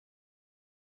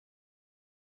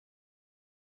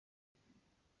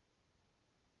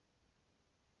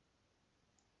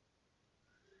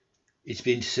It's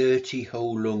been 30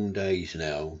 whole long days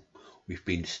now we've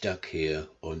been stuck here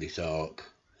on this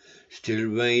ark. Still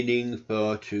raining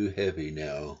far too heavy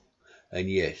now, and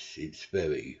yes, it's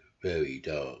very, very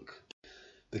dark.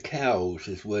 The cows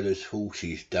as well as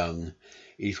horses' dung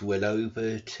is well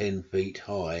over 10 feet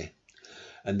high,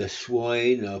 and the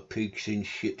swine are pigs in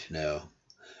shit now,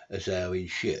 as are in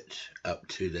shit up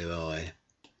to their eye.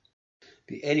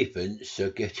 The elephants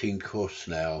are getting cross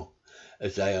now,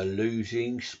 as they are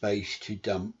losing space to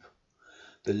dump.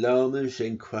 The llamas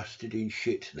encrusted in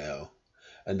shit now,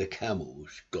 and the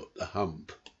camels got the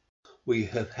hump. We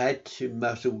have had to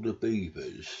muzzle the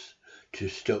beavers to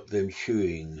stop them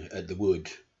chewing at the wood,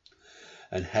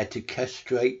 and had to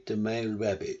castrate the male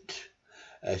rabbit,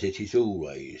 as it is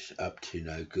always up to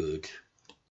no good.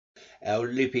 Our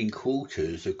living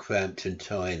quarters are cramped and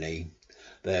tiny.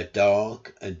 They are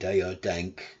dark and they are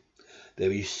dank.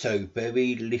 There is so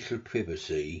very little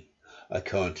privacy, I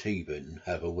can't even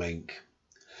have a wank.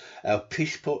 Our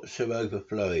piss pots are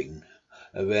overflowing.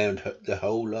 Around the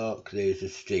whole ark there's a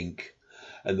stink,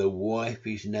 and the wife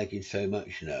is nagging so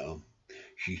much now,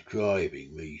 she's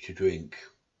driving me to drink.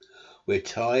 We're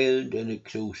tired and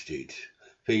exhausted,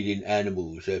 feeding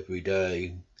animals every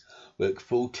day. Work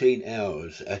 14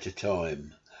 hours at a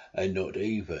time, and not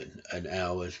even an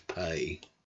hour's pay.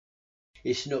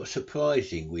 It's not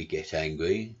surprising we get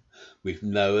angry with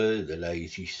Noah the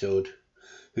lazy sod,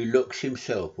 who locks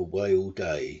himself away all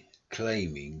day,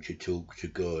 claiming to talk to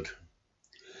God.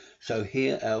 So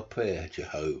hear our prayer,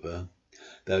 Jehovah,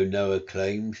 though Noah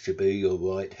claims to be your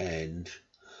right hand.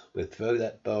 We'll throw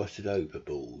that bastard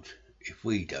overboard if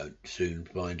we don't soon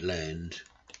find land.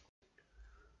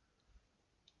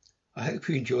 I hope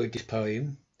you enjoyed this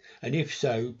poem, and if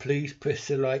so, please press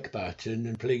the like button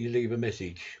and please leave a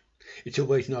message. It's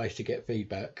always nice to get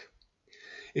feedback.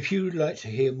 If you would like to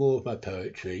hear more of my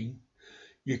poetry,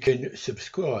 you can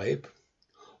subscribe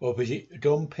or visit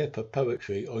Don Pepper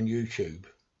Poetry on YouTube.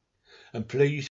 And please